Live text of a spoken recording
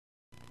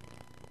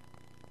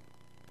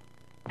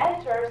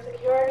Enter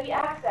security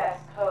access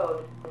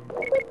code.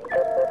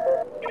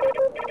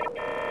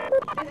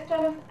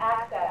 Systems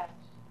accessed.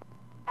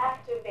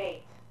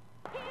 Activate.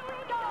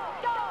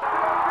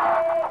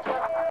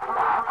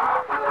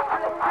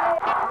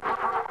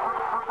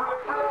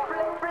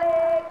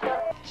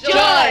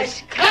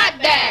 George, cut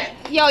that!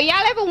 Yo,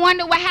 y'all ever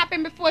wonder what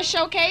happened before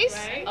Showcase?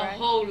 Right. A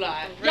whole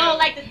lot. Yo,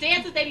 like the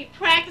dancers, they be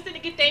practicing to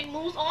get their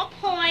moves on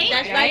point.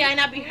 That's right, y'all, and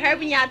I be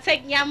hurting y'all,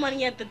 taking y'all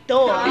money at the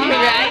door.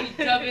 Right.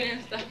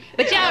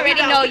 But y'all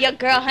already know your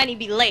girl Honey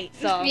be late,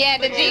 so. Yeah,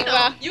 the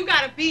Jeeper. You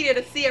gotta be there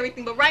to see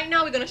everything, but right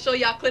now we're gonna show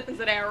y'all clippings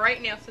of that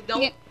right now, so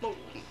don't move.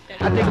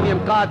 I think me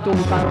am cartoon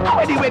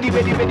ready. It's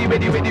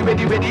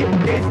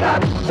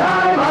that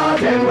time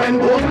again when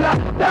Bungla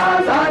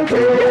dance and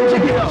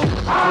crazy.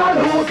 I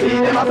don't see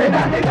them I say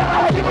that they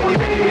die.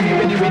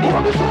 Ready.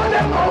 Want to show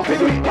them how to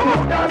do it. They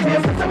know dance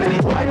here Sesame.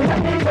 Why did I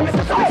need them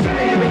Sesame?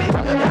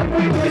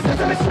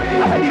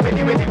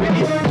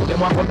 Ready. Them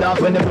want come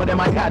dance when they know them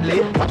are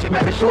godly. Watch it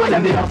make me show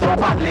them they are so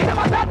badly.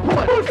 Never that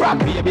poor bullfrog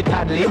baby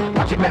Tadley.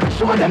 Watch it make me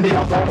show them they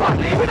are so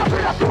badly. We don't feel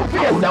that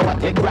two-face. Now I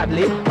take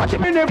Bradley. Watch it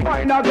make me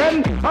find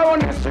again. On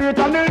the street and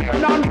the lane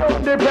and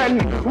road the pen.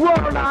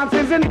 World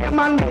dances in the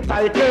man the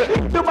title.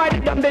 Dubai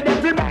them the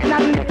devil man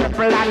and the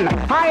plan.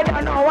 I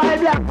don't know why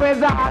black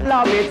boys all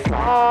love it so.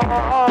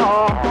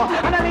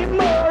 And I need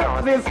more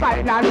of this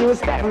fine and new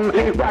stem.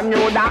 Brand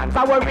new dance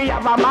where we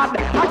have a mad.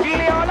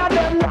 Actually all of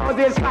them know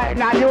this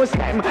fine and new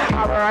stem. A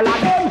world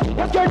of them.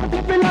 Just get the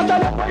people out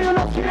of the way you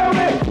not scare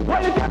me.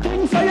 Well if you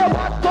think so you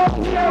back up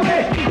near me.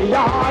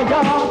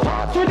 Yeah,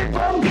 pass with the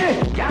funky.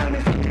 Y'all me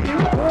see you.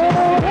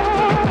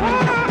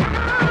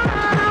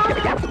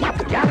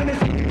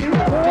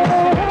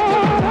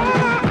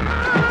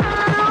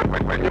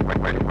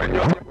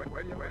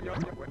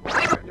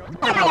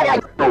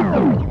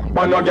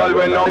 Man, no girl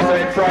when I'm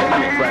saying from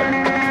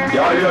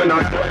girl, you're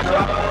not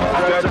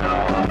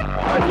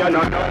and you're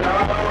not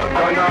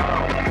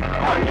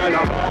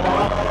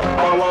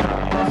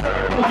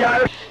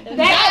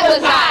That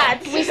was hot.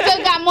 We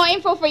still got more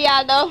info for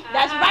y'all though.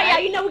 That's right, y'all.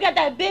 You know we got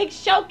that big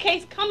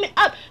showcase coming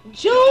up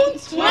June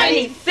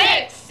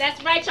 26th.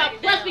 That's right, y'all.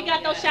 Plus we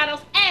got those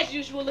shoutouts as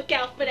usual. Look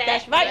out for that.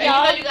 That's right,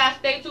 y'all. You know you gotta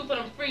stay tuned for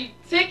them free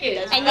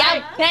tickets. And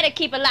y'all better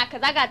keep it locked,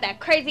 cause I got that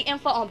crazy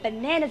info on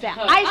bananas and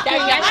ice cream.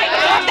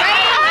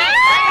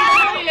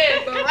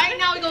 But right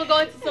now we're gonna go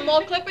into some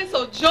more clippings,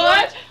 so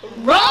George,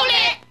 roll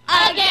it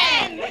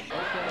again!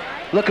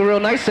 Looking real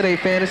nice today,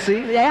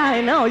 Fantasy. Yeah,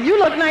 I know. You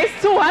look nice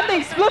too. I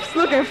think Spliff's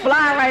looking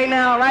fly right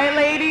now, right,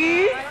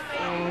 ladies?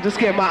 Just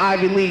get my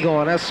Ivy League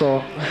on, that's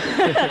all.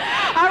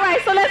 All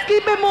right, so let's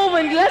keep it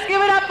moving. Let's give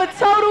it up for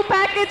Total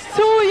Package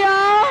 2,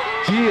 y'all.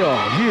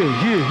 Yeah.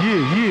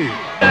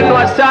 And no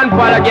stand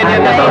for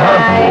again,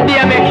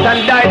 DMX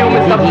and Dido,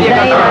 Mr.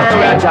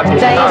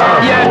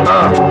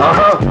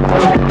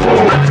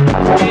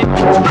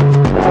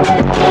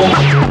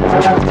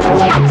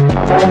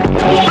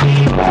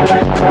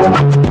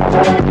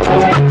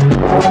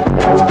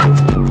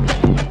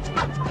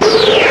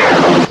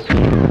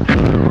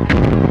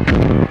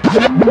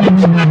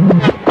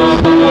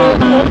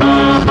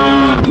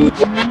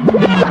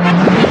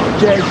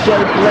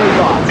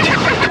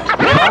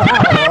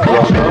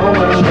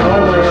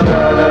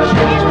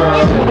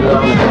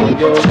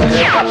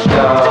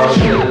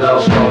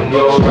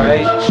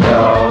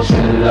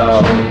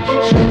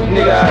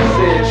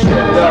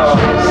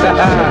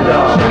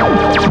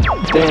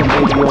 Damn,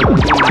 baby, you're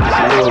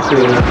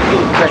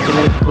cracking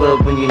in the club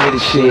when you hear the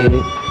shit.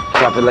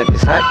 Drop it like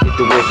it's hot, get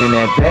the work in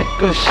that back.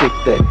 Girl, shake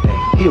that thing,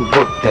 here,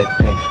 work that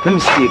thing. Let me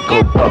see it go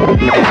up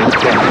and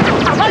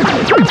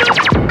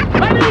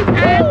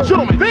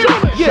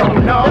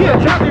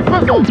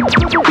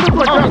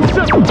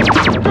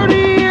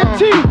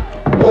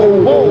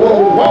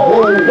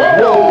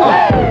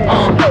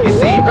You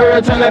see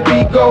her turn that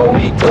beat go, I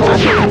need to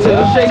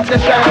shake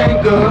that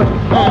thing good.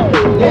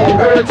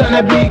 Her turn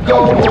that beat go,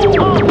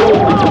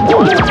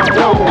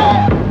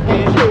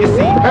 You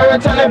see her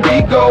turn that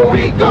beat go, I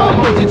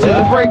need you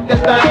to break that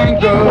thing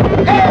good.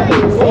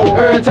 See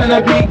her turn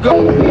that beat go.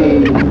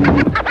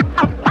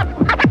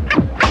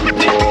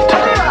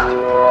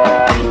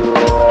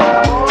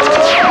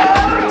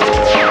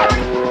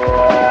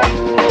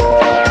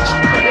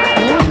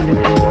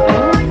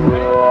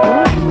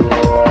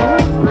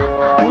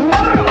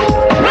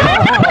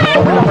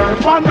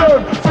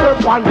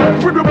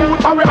 With the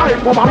boot and we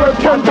hype over we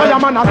can't tell your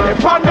man a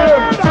step on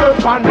them,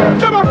 step on them.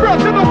 Them a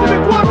friends, them a see the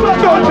quarter.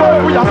 Don't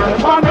know we a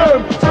step on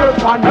them,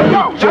 step on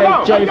them.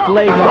 J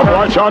Flavor.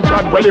 Boy shot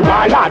when the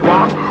wild lad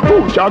walk.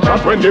 Who shot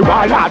when the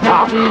wild lad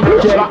talk?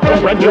 Who shot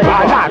when the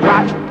wild lad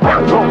rap?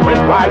 When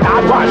wild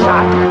lad was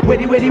shot.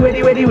 Weddy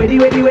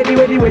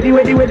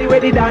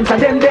dance a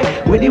them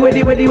day. Weddy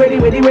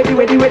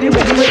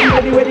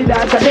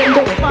dance a them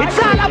day. It's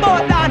all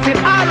about dancing,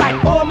 alright.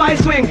 Oh my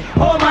swing,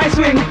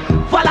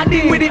 follow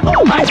ding with it.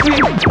 Oh my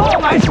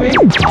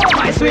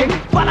swing,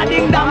 follow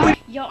ding down with.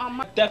 Yo, Yo,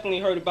 I'm definitely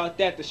heard about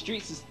that. The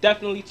streets is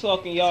definitely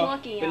talking, y'all.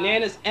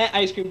 Bananas and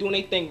ice cream doing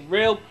their thing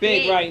real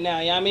big right now.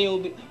 You know what I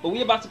mean? But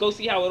we about to go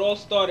see how it all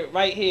started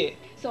right here.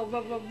 So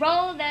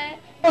roll that.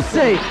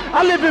 Say,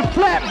 I live in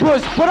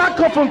Flatbush, but I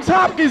come from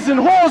Tompkins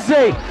and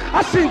Jose.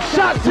 I send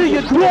shots to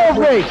your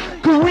doorway.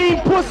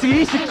 Kareem pussy,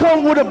 he should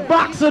come with a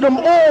box of them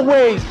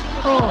always.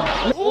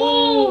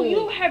 Ooh,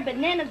 you heard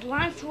Bananas'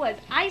 lines towards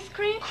ice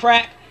cream?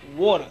 Crack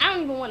water. I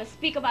don't even want to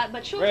speak about it,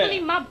 but truthfully,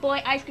 my boy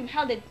Ice Cream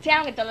held it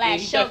down at the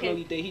last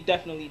showcase. He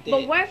definitely did.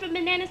 But word from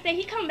Bananas say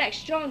he come back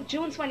strong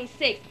June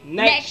 26th.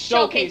 Next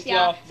showcase,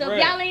 y'all. So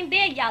if y'all ain't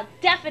there, y'all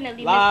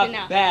definitely live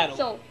missing out. Battle.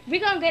 So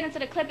we're gonna get into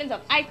the clippings of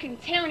Ice Cream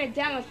tearing it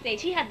down on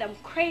stage. He had them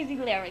crazy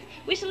lyrics.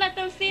 We should let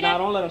them see that. Nah,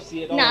 don't let them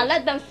see it. Nah,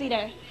 let them see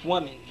that.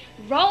 Woman.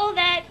 Roll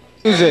that.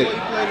 Music.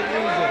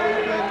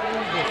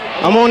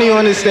 I'm only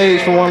on this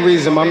stage for one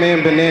reason. My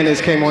man Bananas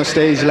came on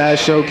stage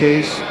last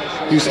showcase.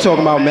 He was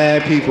talking about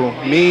mad people.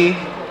 Me,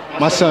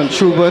 my son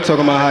Truba,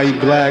 talking about how he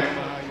black.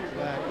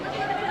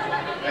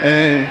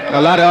 And a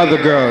lot of other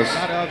girls.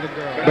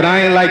 But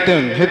I ain't like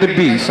them. Hit the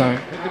beat, son.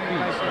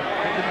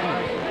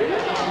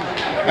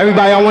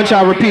 Everybody, I want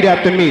y'all to repeat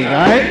after me,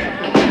 alright?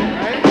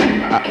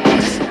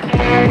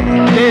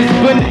 It's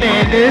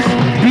Bananas,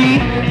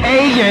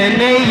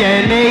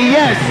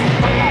 B-A-N-A-N-A-S.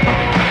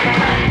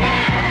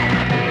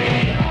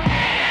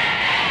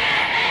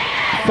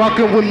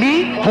 Fucking with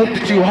me, hope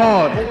that you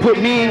hard. Put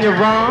me in your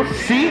rhyme,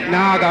 see?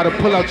 Now I gotta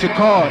pull out your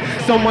card.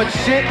 So much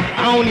shit,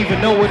 I don't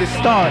even know where to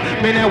start.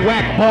 Man, that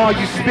whack bar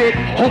you spit,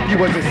 hope you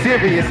wasn't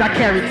serious. I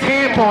carry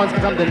tampons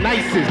cause I'm the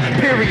nicest,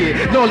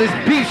 period. No, this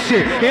beef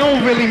shit, it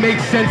don't really make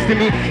sense to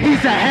me.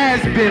 He's a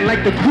has-been,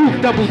 like the group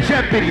Double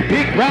Jeopardy.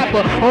 Big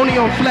rapper, only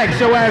on Flex,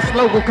 your ass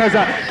logo, cause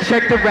I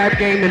check the rap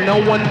game and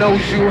no one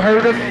knows you.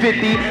 Heard of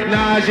 50,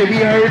 Nas, yeah, we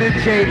heard of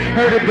Jay.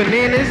 Heard of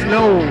Bananas?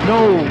 No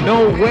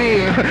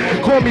way.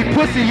 Call me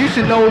pussy. You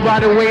should know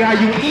by the way how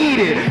you eat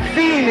it.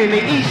 Fiending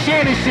and eat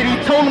Shannon shit, he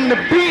told him to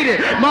beat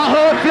it. My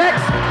hood Flex,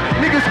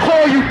 niggas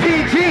call you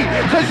PG,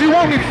 cause you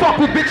only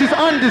fuck with bitches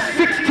under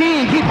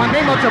 16. Keep my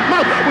name out your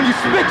mouth when you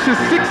spit your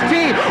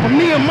 16. Or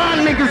me and my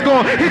niggas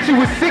gon' hit you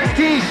with 16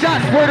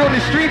 shots. Word on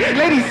the street,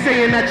 ladies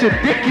saying that your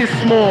dick is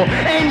small.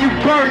 And you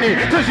burning,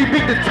 cause you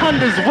beat the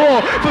thunders raw.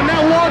 From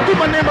now on, keep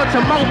my name out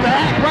your mouth to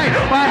act right,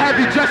 or I have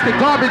you dressed in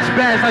garbage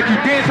bags like you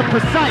dancing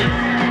precise.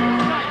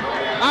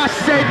 I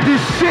said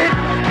this shit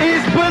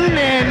is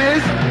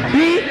Bananas,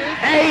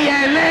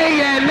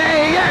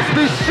 B-A-N-A-N-A-S.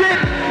 This shit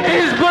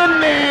is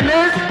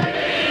Bananas.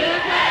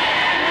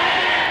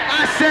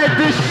 I said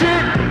this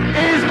shit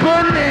is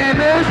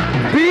Bananas,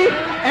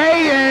 B-A-N-A-N-A-S.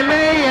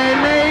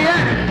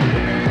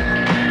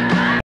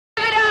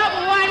 Give it up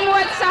one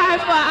more time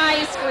for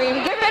Ice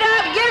Cream. Give it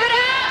up, give it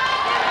up.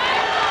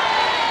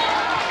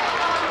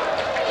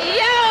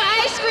 Yo,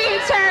 Ice Cream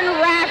turned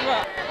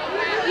rapper.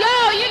 Yo,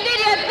 you did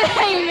your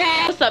thing,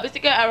 man. What's up? It's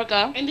your girl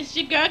Erica. And this is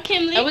your girl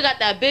Kimberly. And we got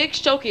that big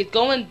showcase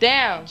going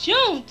down.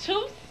 June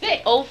 26th.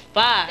 05.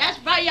 That's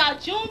right, y'all.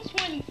 June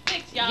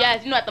 26th, y'all.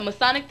 Yes, you know, at the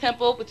Masonic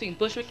Temple between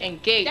Bushwick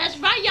and Gates. That's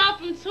right, y'all.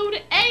 From 2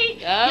 to 8.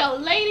 Yep. Yo,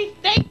 ladies,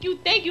 thank you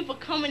for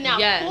coming out.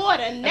 Yes.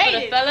 Coordinated. And for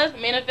the fellas,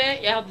 main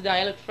event, y'all help us down.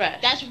 You look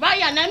fresh. That's right,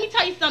 y'all. Now let me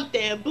tell you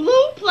something.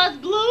 Blue plus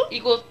blue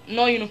equals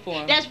no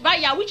uniform. That's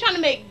right, y'all. We trying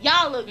to make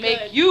y'all look good.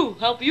 Make you,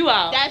 help you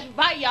out. That's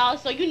right, y'all.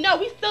 So you know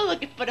we still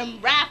looking for them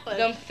rappers.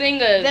 Them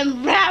singers.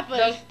 Them rappers.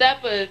 Them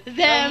steppers.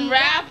 Them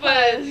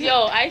rappers.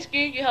 Yo, Ice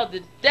Cream, you held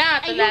it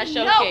down at the last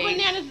showcase. And you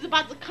know Bananas is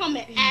about to come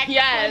and act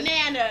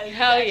Bananas.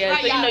 Hell yeah.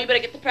 Right, so you know you better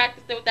get to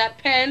practice it with that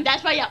pen.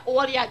 That's right, y'all.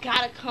 All y'all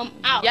gotta come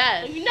out.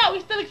 Yes. So you know we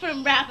still looking for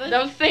them rappers.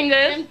 Them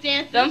singers. Them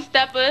dancers. Them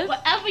steppers.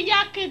 Whatever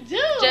y'all could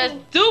do. Just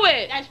do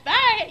it. That's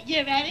right.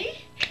 You ready?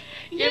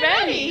 You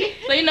ready?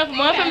 So you know, for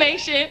more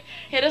information,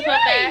 hit us up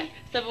at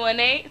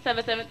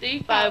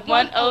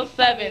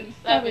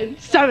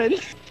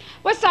 718-773-5107.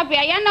 What's up,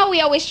 y'all? Y'all know we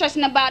always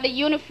stressing about the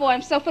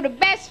uniform. So for the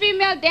best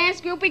female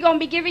dance group, we're going to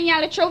be giving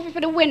y'all a trophy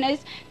for the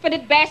winners for the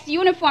best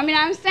uniform. You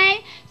know what I'm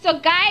saying? So,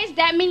 guys,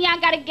 that means y'all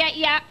got to get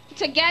y'all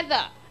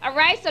together. All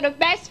right? So the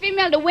best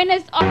female, the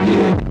winners are...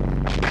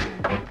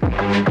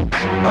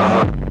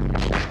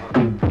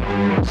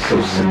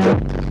 So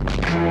seductive.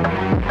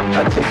 I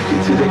take you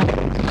to the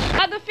candy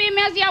shop. Other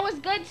females, y'all was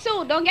good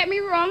too. Don't get me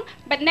wrong.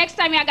 But next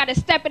time, y'all got to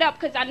step it up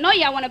because I know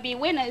y'all want to be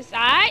winners, all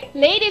right?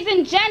 Ladies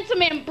and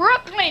gentlemen,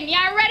 Brooklyn,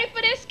 y'all ready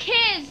for this,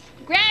 kids?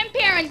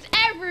 Grandparents,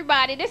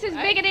 everybody. This is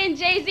bigger than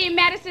Jay-Z and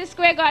Madison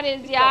Square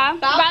Gardens, y'all.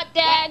 About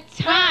that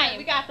time.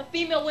 We got the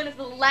female winners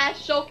of the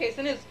last showcase,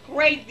 and it's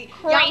crazy.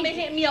 Y'all been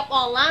hitting me up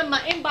online. My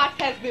inbox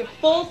has been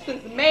full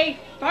since May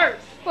 1st.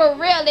 For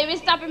real, they been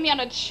stopping me on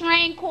the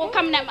train,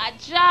 coming at my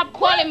job,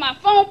 calling my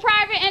phone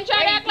private, and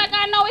trying to act like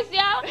I know it's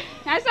y'all.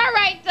 That's all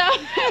right, though.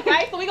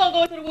 Right, so we're going to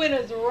go to the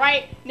winners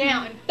right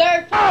now. In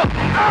third You place.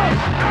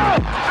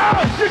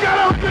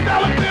 got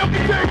 $100 bill to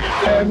take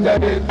it. Them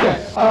that is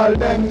there, all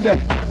them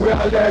there. We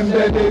all them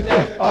that is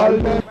there, all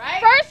them.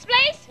 Right? First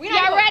place,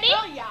 y'all ready?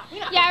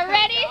 Y'all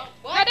ready?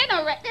 No, they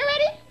don't ready. They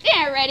ready? They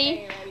ain't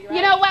ready.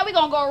 You know what? We're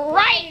going to go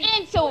right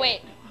into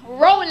it.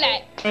 Roll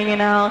it. You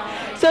know.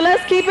 So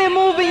let's keep it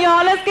moving,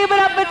 y'all. Let's give it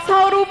up for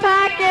Total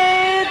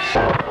Package.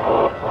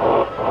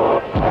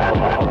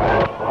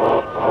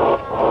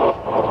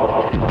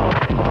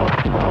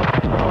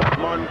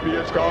 Come on,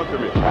 PH, call to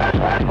me.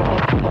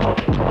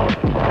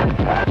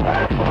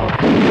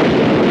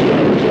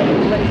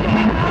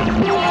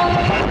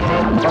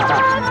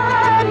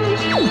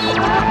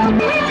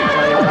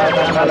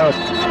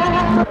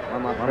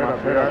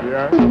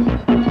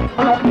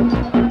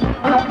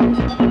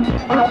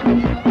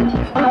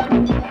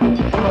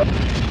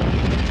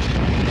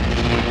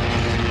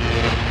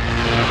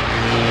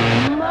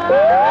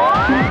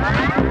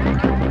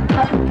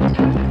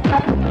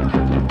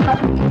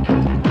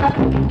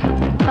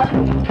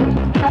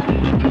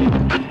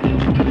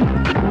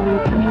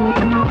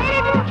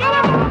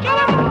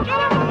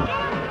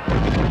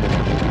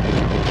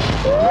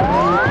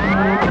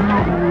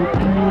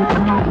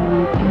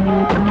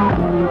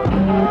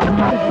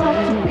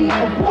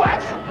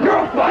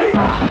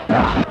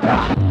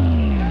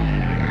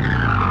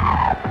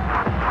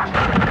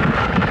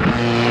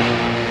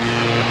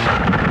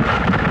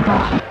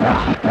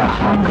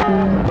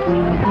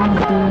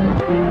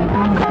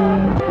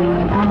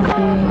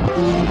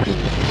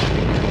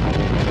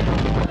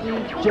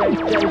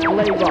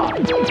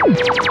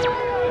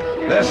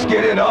 Let's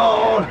get it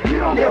on. We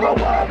don't give a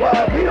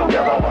what, we don't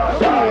give a what.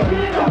 Get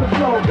it on the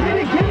floor, get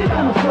it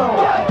on the floor.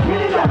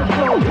 Get it on the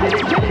floor, get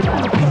it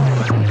on the floor.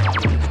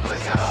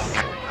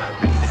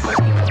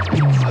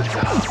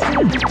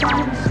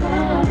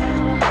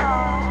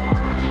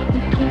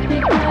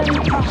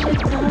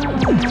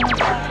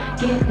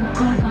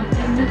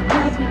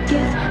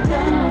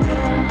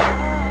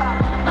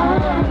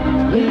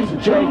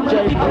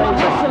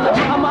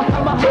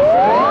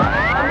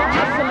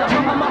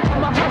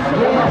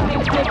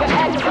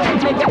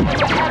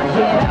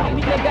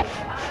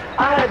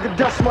 I had to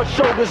dust my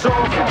shoulders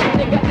off. Hey,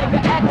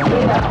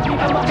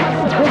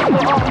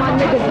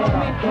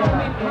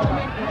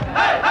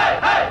 hey,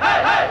 hey, hey,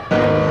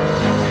 hey!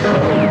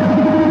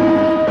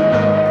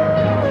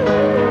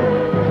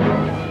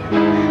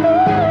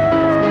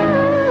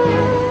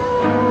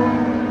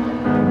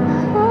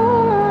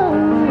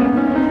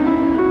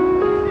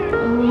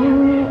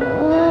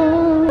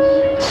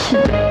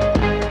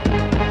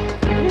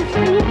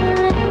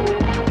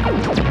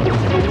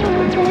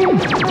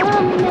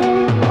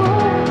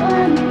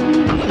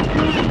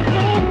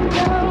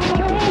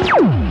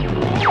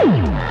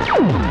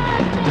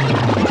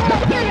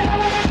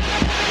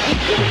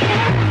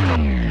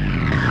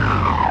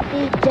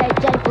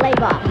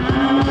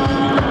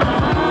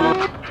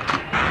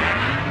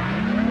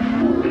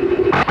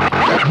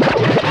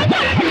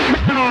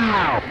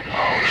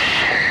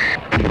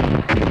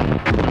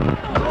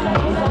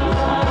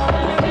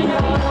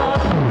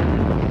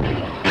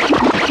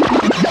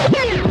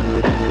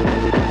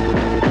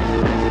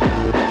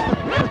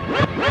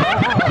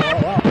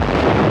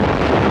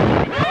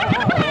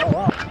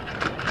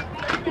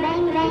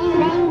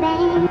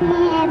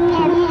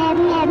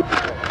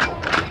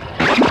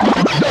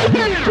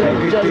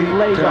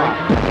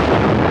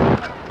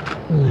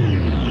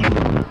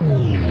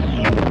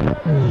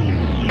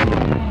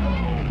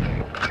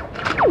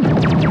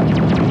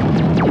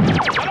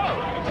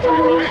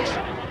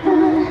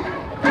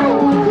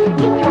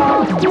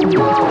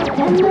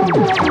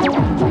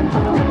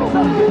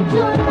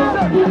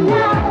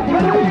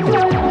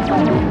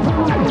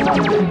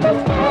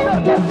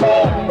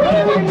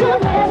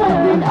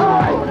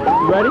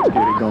 Ready?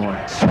 Get it going.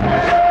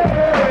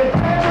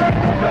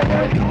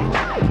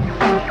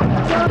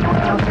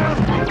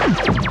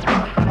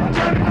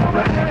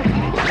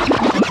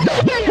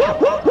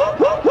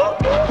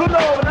 Pull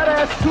over, that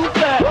ass too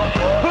fat.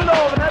 Pull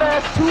over, that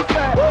ass too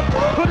fat.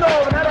 Pull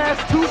over, that ass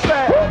too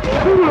fat.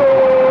 Pull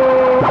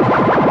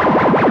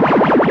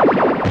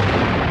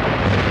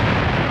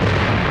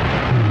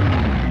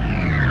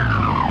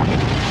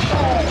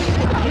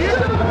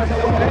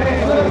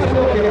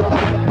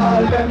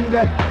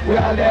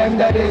all them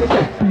that is.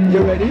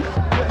 You ready?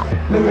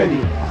 Me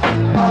ready.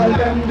 All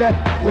them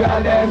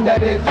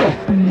that is.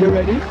 You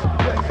ready?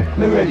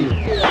 Me ready.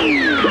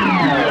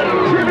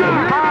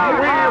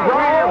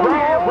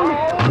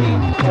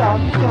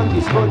 On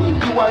this body,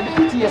 you are the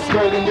prettiest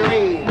girl in the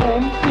ring.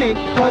 Boom, flick,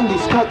 on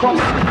this car, come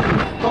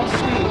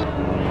sweet.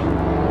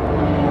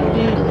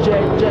 DJ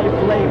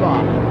Flavor.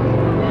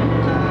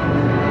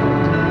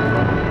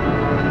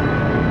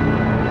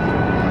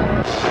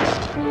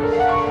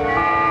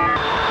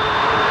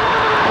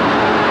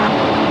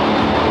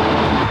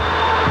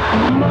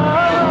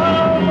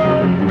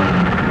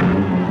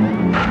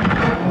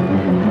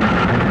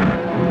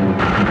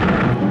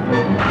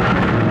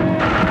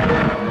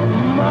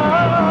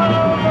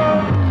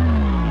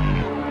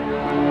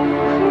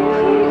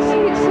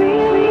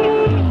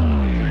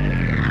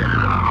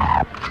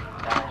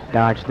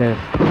 Dodge this.